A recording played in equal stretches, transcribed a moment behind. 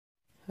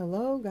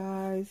Hello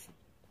guys.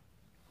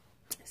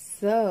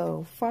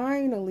 So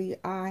finally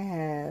I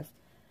have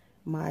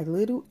my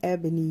little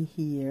Ebony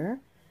here,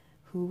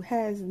 who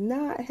has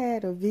not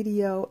had a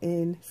video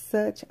in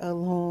such a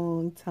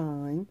long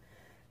time.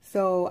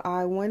 So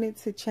I wanted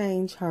to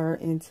change her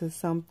into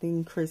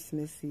something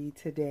Christmassy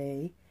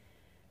today.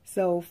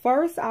 So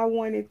first I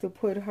wanted to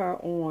put her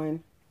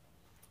on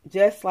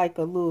just like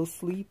a little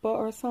sleeper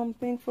or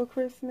something for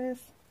Christmas.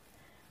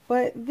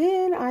 But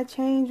then I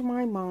changed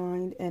my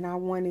mind and I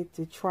wanted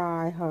to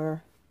try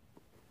her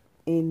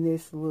in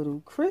this little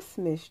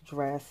Christmas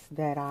dress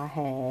that I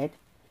had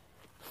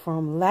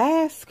from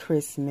last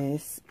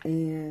Christmas,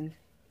 and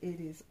it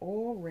is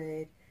all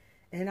red.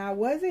 And I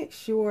wasn't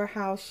sure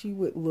how she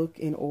would look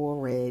in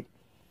all red,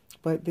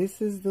 but this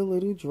is the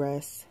little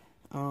dress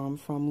from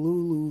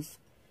Lulu's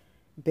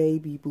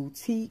Baby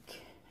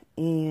Boutique,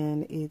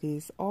 and it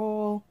is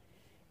all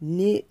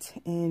knit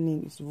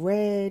and it's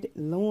red,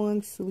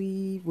 long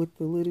sleeve with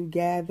the little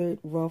gathered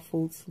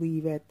ruffled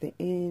sleeve at the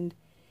end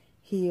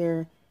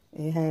here.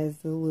 It has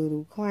the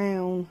little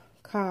clown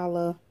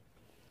collar,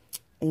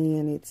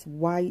 and it's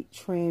white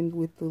trimmed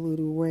with the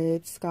little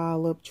red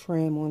scallop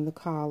trim on the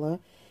collar,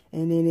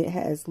 and then it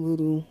has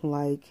little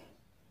like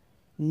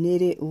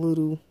knitted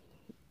little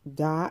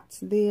dots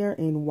there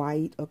in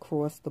white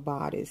across the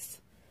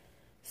bodice.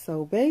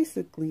 So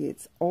basically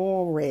it's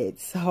all red,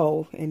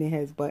 and it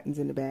has buttons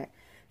in the back.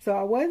 So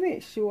I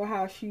wasn't sure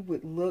how she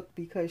would look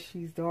because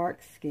she's dark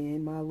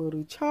skinned, my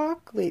little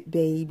chocolate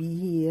baby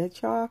here,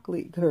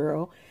 chocolate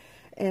girl.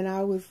 And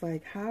I was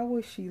like, how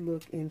would she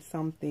look in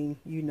something,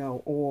 you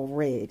know, all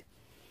red?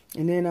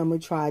 And then I'm going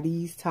to try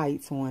these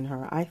tights on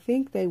her. I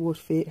think they will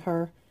fit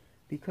her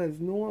because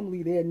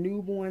normally they're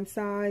newborn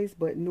size,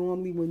 but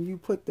normally when you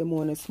put them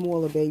on a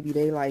smaller baby,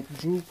 they like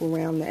droop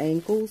around the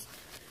ankles.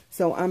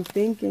 So I'm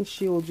thinking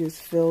she'll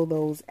just fill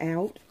those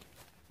out.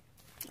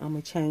 I'm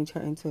going to change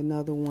her into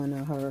another one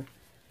of her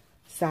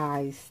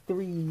size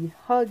 3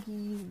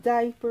 Huggies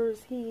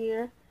diapers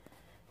here.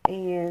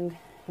 And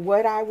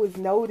what I was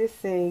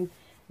noticing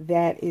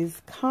that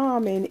is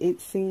common, it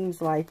seems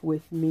like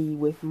with me,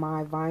 with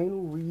my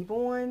vinyl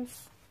reborns,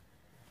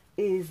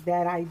 is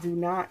that I do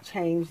not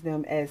change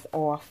them as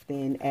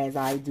often as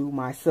I do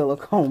my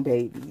silicone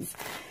babies.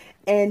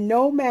 And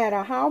no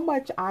matter how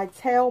much I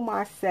tell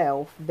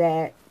myself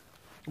that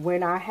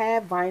when I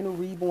have vinyl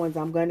reborns,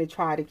 I'm going to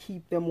try to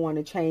keep them on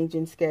a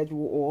changing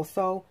schedule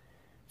also,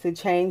 to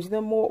change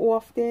them more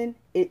often,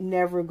 it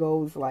never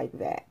goes like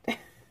that.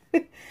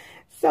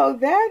 So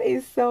that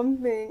is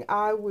something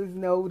I was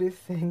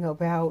noticing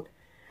about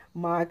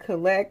my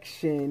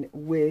collection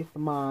with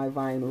my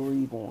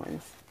vinyl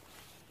reborns.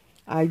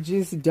 I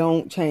just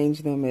don't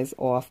change them as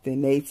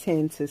often. They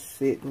tend to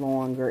sit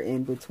longer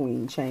in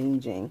between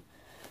changing.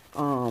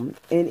 And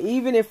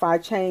even if I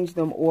change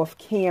them off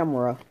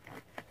camera,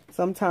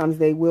 sometimes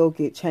they will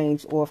get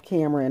changed off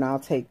camera and I'll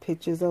take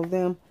pictures of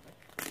them.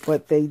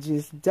 But they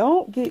just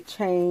don't get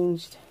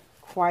changed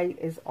quite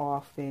as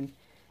often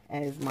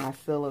as my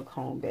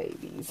silicone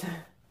babies.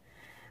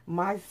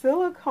 My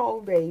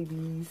silicone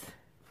babies,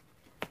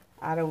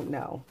 I don't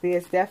know.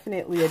 There's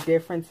definitely a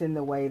difference in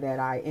the way that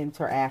I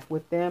interact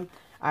with them.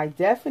 I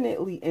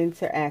definitely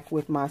interact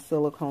with my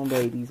silicone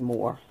babies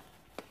more.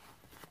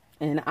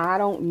 And I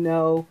don't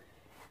know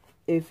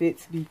if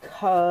it's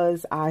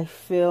because I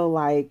feel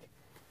like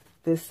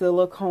the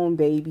silicone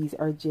babies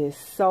are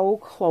just so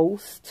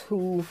close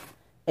to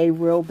a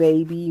real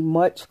baby,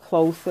 much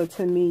closer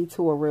to me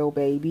to a real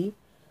baby.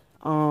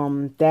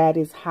 That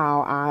is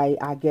how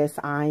I guess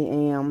I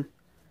am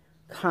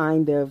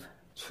kind of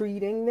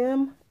treating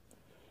them,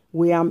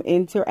 where I'm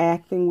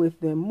interacting with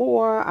them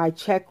more. I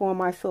check on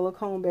my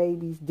silicone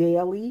babies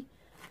daily.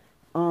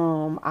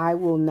 I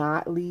will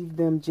not leave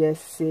them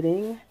just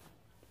sitting.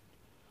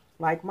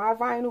 Like my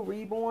vinyl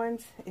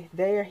reborns,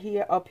 they're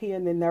here up here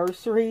in the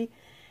nursery.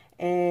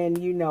 And,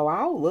 you know,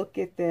 I'll look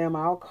at them,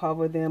 I'll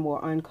cover them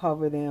or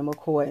uncover them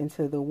according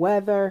to the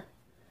weather.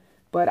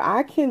 But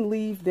I can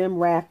leave them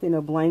wrapped in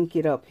a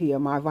blanket up here,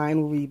 my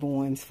vinyl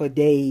reborns, for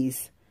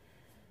days.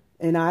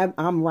 And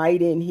I'm right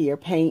in here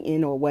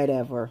painting or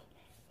whatever.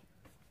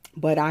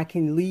 But I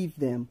can leave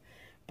them,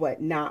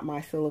 but not my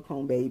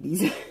silicone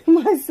babies.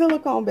 My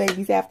silicone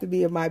babies have to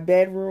be in my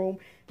bedroom.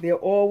 They're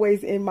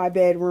always in my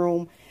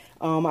bedroom.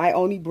 I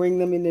only bring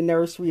them in the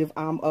nursery if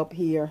I'm up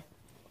here.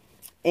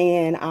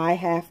 And I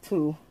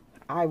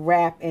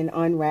wrap and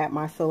unwrap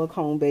my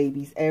silicone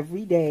babies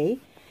every day.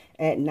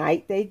 At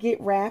night, they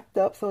get wrapped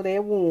up so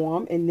they're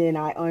warm. And then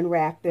I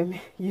unwrap them,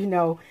 you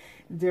know,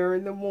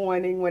 during the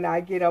morning when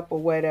I get up or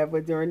whatever.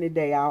 During the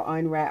day, I'll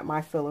unwrap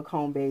my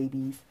silicone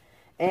babies.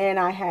 And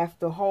I have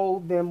to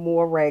hold them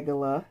more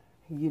regular.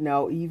 You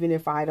know, even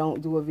if I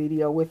don't do a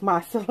video with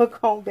my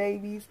silicone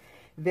babies,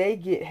 they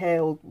get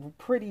held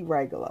pretty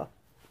regular.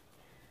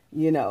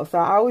 You know, so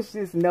I was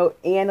just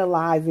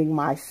analyzing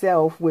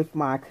myself with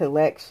my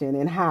collection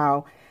and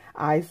how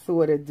I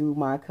sort of do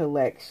my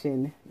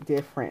collection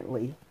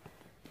differently.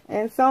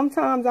 And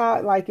sometimes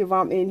like if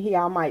I'm in here,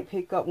 I might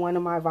pick up one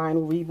of my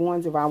vinyl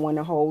reborns if I want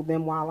to hold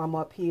them while I'm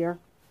up here.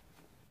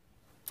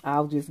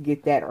 I'll just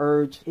get that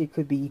urge. It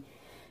could be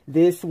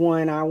this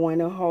one I want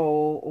to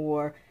hold,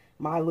 or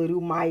my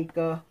little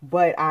Micah,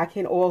 but I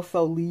can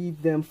also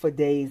leave them for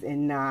days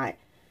and not,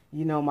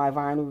 you know, my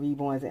vinyl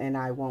reborns, and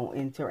I won't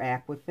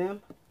interact with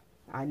them.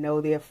 I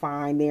know they're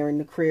fine. They're in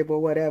the crib or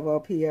whatever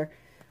up here,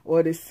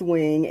 or the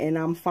swing, and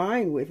I'm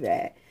fine with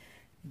that.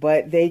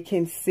 But they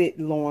can sit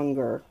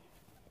longer.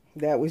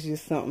 That was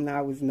just something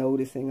I was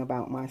noticing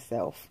about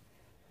myself.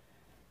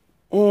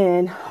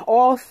 And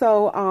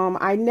also,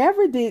 I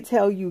never did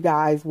tell you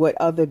guys what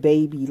other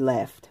baby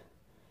left.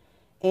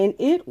 And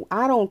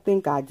I don't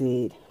think I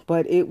did,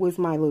 but it was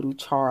my little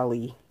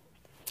Charlie,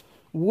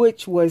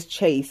 which was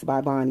chased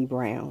by Bonnie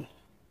Brown.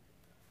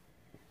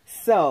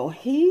 So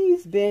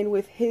he's been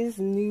with his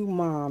new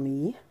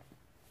mommy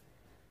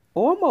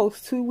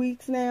almost 2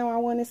 weeks now, I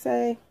want to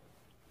say.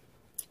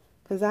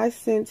 Because I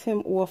sent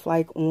him off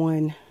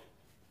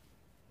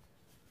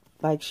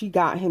she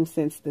got him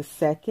since the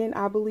 2nd,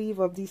 I believe,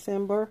 of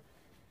December.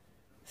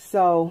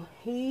 So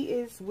he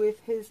is with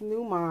his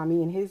new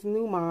mommy, and his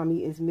new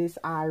mommy is Miss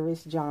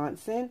Iris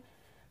Johnson.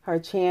 Her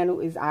channel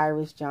is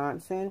Iris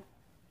Johnson.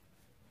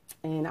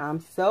 And I'm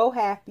so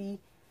happy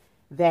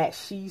that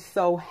she's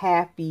so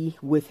happy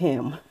with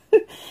him.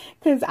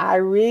 Because I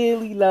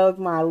really love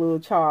my little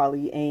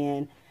Charlie.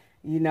 And,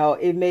 you know,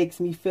 it makes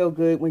me feel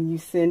good when you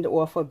send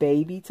off a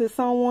baby to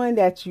someone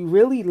that you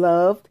really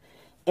loved,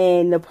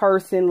 and the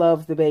person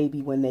loves the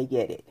baby when they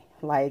get it.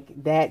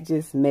 Like, that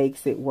just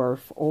makes it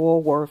worth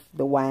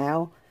the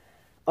while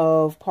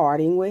of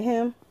parting with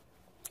him.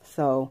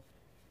 So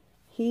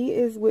he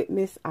is with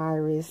Miss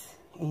Iris,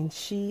 and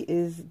she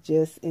is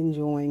just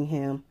enjoying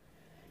him.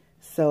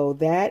 So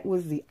that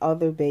was the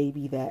other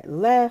baby that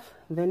left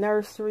the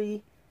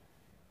nursery,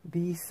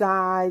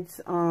 besides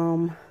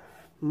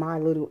my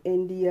little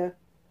India,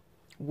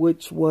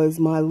 which was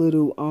my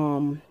little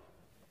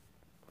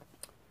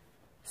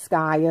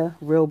Skya,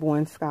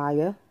 real-born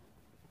Skya.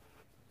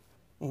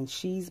 And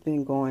she's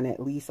been gone at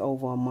least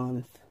over a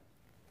month,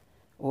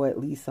 or at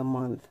least a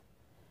month.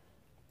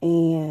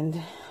 And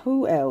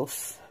who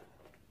else?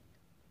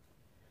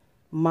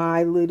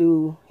 My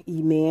little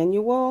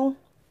Emmanuel,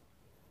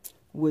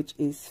 which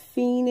is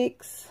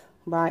Phoenix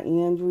by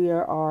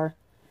Andrea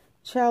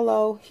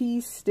Arcello.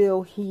 He's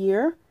still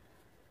here,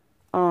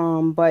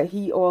 but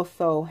he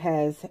also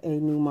has a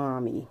new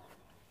mommy.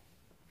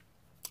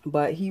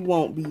 But he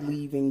won't be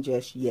leaving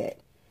just yet.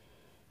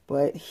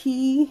 But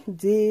he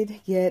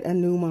did get a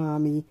new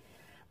mommy.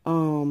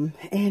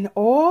 And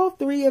all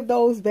 3 of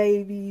those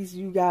babies,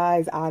 you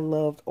guys, I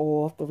loved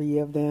all 3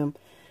 of them.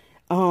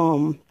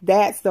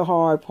 That's the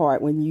hard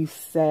part when you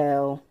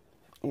sell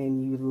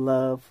and you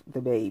love the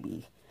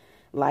baby.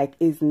 Like,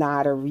 it's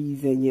not a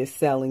reason you're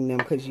selling them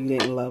because you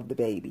didn't love the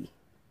baby.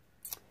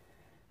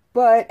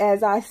 But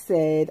as I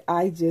said,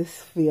 I just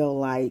feel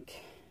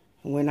like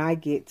when I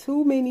get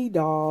too many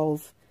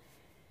dolls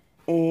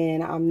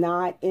and I'm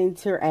not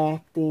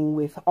interacting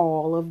with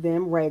all of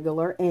them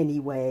regular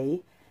anyway,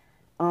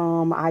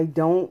 I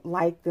don't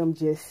like them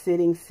just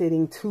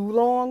sitting too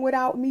long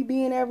without me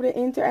being able to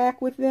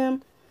interact with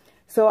them.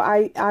 So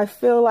I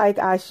feel like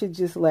I should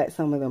just let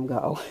some of them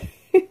go.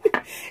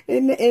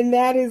 and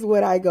that is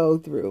what I go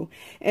through.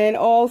 And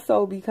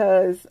also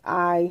because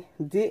I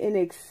didn't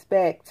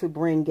expect to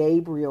bring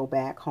Gabriel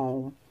back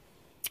home.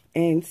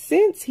 And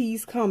since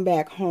he's come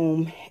back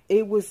home,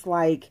 it was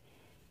like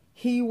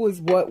he was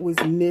what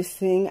was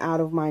missing out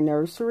of my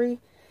nursery.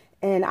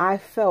 And I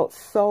felt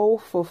so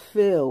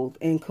fulfilled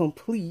and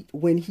complete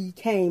when he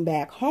came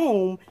back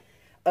home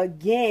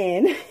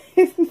again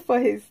for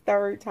his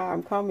 3rd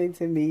time coming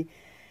to me.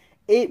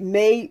 It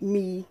made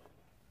me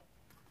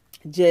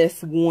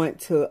just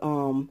want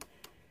to,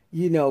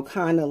 you know,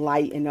 kind of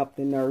lighten up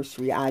the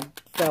nursery. I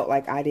felt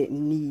like I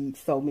didn't need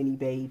so many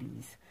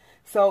babies.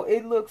 So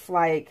it looks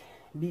like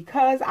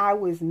because I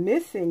was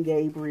missing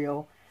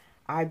Gabriel,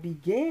 I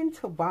began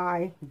to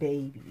buy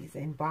babies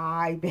and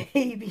buy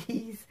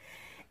babies.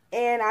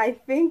 And I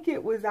think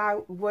it was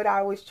what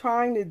I was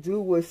trying to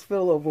do was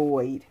fill a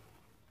void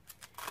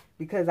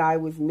because I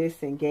was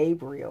missing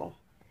Gabriel.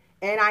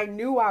 And I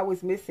knew I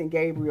was missing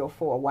Gabriel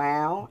for a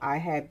while. I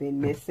had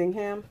been missing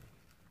him.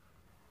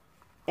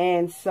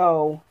 And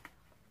so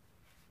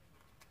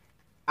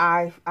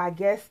I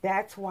guess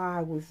that's why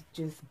I was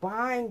just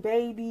buying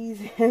babies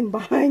and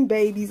buying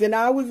babies. And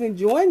I was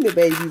enjoying the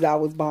babies I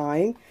was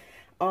buying.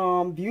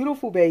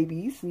 Beautiful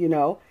babies, you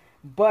know.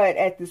 But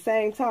at the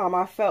same time,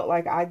 I felt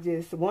like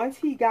once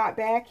he got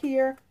back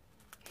here,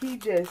 he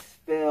just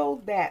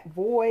filled that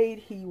void.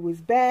 He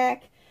was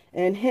back,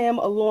 and him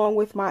along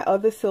with my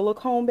other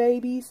silicone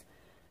babies,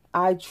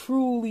 I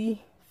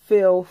truly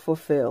feel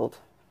fulfilled.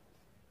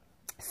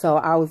 So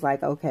I was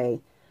like, okay,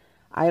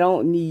 I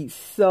don't need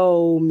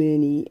so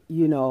many,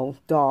 you know,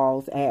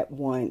 dolls at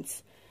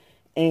once.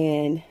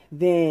 And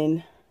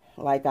then,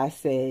 like I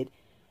said,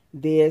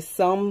 there's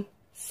some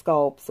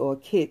sculpts or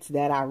kits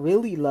that I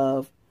really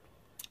love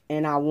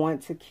and I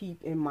want to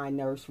keep in my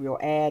nursery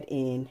or add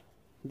in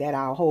that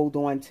I'll hold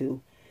on to.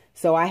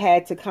 So I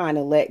had to kind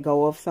of let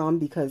go of some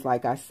because,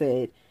 like I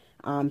said,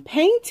 I'm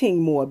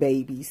painting more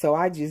babies, so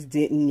I just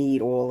didn't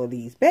need all of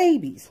these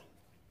babies.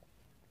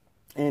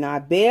 And I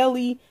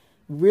barely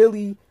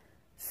really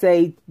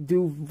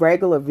do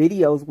regular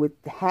videos with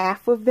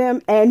half of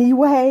them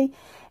anyway.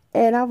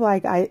 And I'm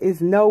like,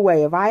 it's no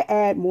way. If I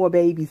add more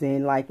babies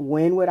in, like,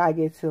 when would I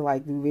get to,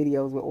 like, do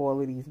videos with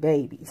all of these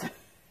babies?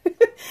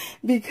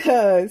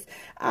 Because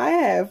I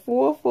have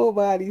 4 full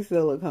body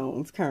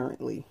silicones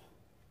currently.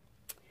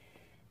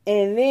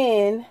 And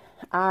then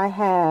I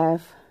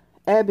have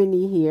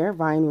Ebony here,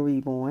 Vinyl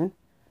Reborn.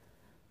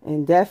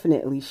 And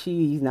definitely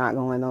she's not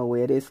going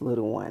nowhere, this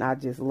little one. I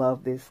just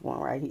love this one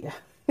right here.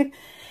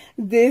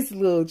 This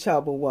little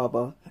chubba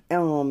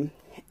wubba.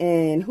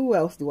 And who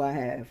else do I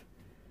have?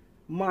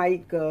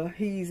 Micah,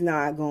 he's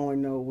not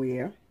going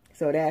nowhere.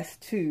 So that's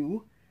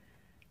 2.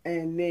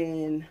 And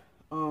then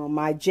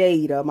my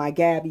Jada, my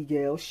Gabby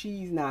girl,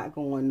 she's not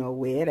going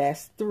nowhere.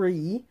 That's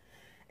 3.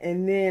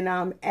 And then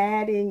I'm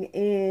adding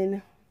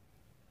in,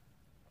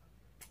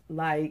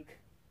 like,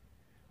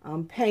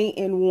 I'm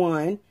painting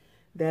 1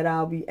 that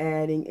I'll be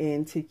adding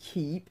in to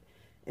keep.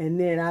 And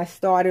then I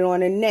started on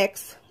the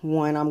next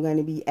one I'm going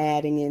to be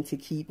adding in to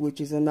keep, which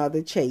is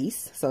another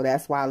chase. So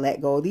that's why I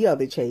let go of the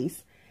other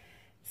chase.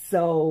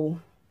 So,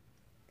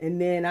 and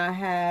then I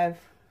have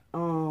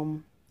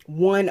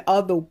one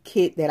other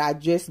kit that I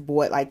just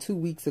bought like 2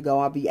 weeks ago.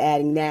 I'll be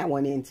adding that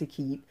one in to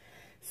keep.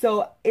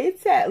 So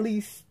it's at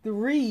least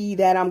 3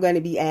 that I'm going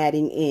to be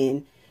adding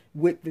in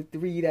with the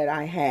 3 that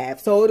I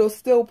have. So it'll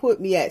still put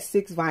me at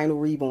 6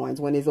 vinyl reborns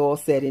when it's all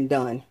said and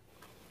done,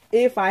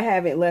 if I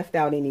haven't left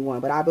out anyone,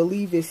 but I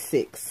believe it's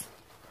 6.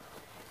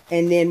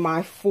 And then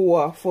my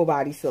 4 full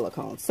body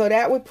silicones. So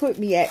that would put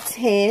me at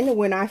 10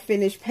 when I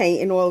finish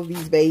painting all of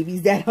these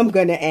babies that I'm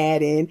going to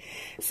add in.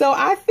 So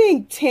I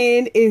think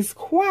 10 is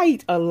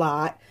quite a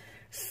lot.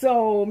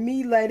 So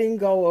me letting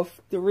go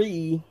of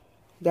 3,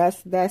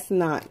 that's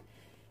not,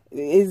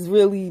 it's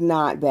really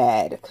not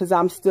bad, because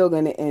I'm still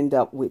going to end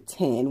up with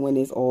 10 when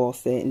it's all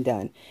said and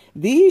done.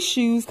 These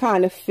shoes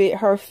kind of fit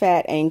her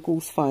fat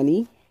ankles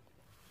funny.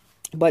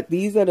 But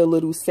these are the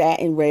little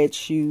satin red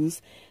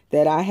shoes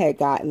that I had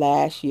got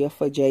last year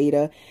for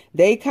Jada.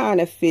 They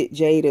kind of fit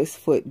Jada's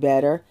foot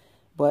better,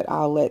 but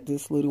I'll let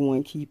this little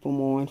one keep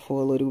them on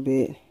for a little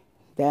bit.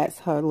 That's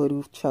her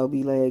little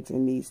chubby legs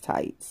in these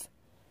tights.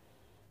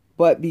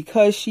 But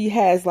because she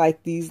has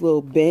like these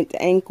little bent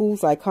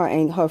ankles, like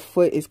her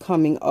foot is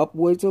coming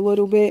upwards a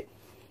little bit,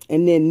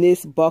 and then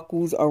this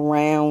buckles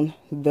around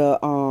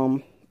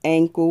the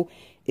ankle,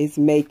 is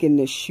making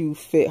the shoe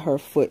fit her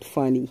foot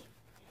funny.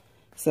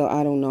 So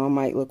I don't know, I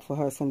might look for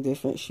her some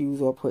different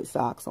shoes or put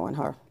socks on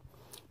her.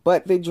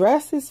 But the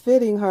dress is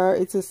fitting her.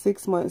 It's a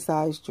 6-month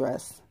size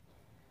dress.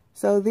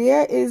 So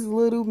there is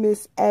little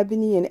Miss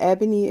Ebony, and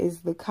Ebony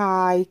is the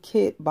Kai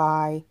kit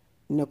by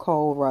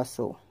Nicole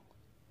Russell.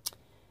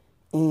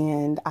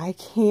 And I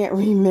can't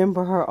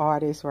remember her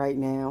artist right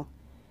now.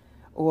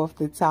 Off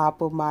the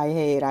top of my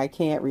head, I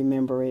can't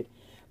remember it.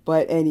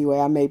 But anyway,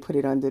 I may put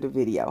it under the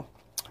video.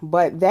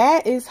 But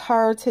that is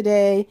her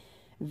today.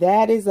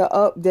 That is an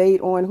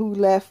update on who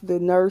left the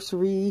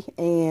nursery.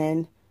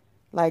 And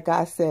like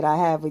I said, I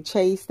have a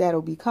chase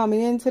that'll be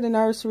coming into the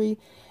nursery.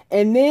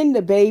 And then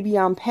the baby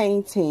I'm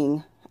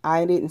painting,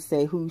 I didn't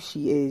say who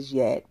she is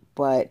yet,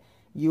 but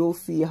you'll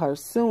see her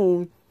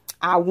soon.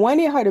 I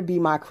wanted her to be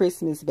my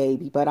Christmas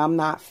baby, but I'm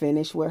not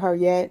finished with her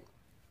yet.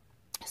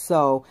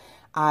 So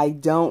I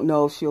don't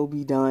know if she'll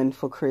be done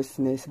for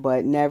Christmas,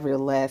 but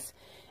nevertheless,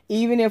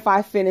 even if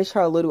I finish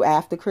her a little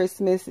after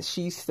Christmas,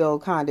 she still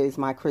kind of is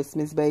my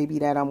Christmas baby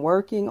that I'm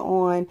working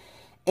on.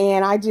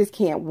 And I just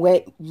can't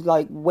wait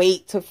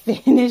to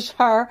finish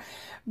her.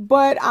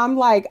 But I'm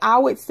like, I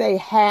would say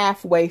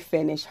halfway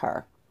finish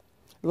her.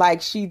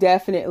 Like, she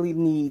definitely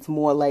needs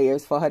more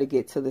layers for her to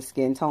get to the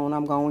skin tone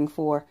I'm going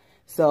for.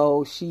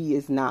 So she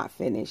is not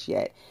finished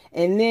yet.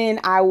 And then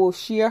I will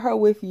share her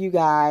with you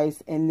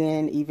guys. And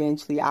then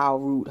eventually I'll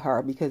root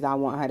her because I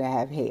want her to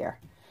have hair.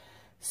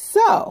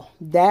 So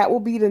that will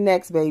be the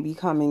next baby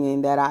coming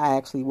in that I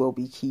actually will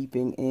be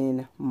keeping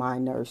in my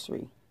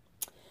nursery.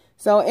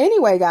 So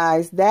anyway,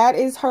 guys, that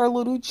is her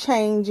little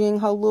changing,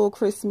 her little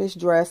Christmas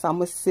dress. I'm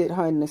going to sit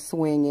her in the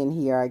swing in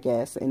here, I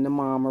guess, in the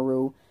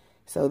Mamaroo.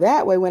 So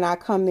that way when I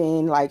come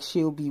in, like,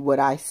 she'll be what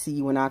I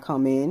see when I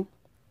come in.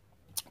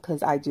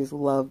 Because I just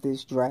love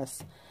this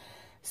dress.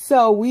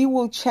 So we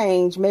will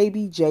change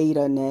maybe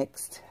Jada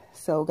next.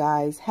 So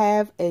guys,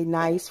 have a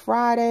nice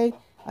Friday,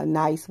 a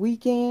nice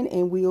weekend,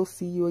 and we'll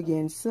see you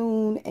again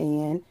soon.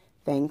 And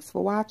thanks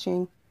for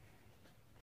watching.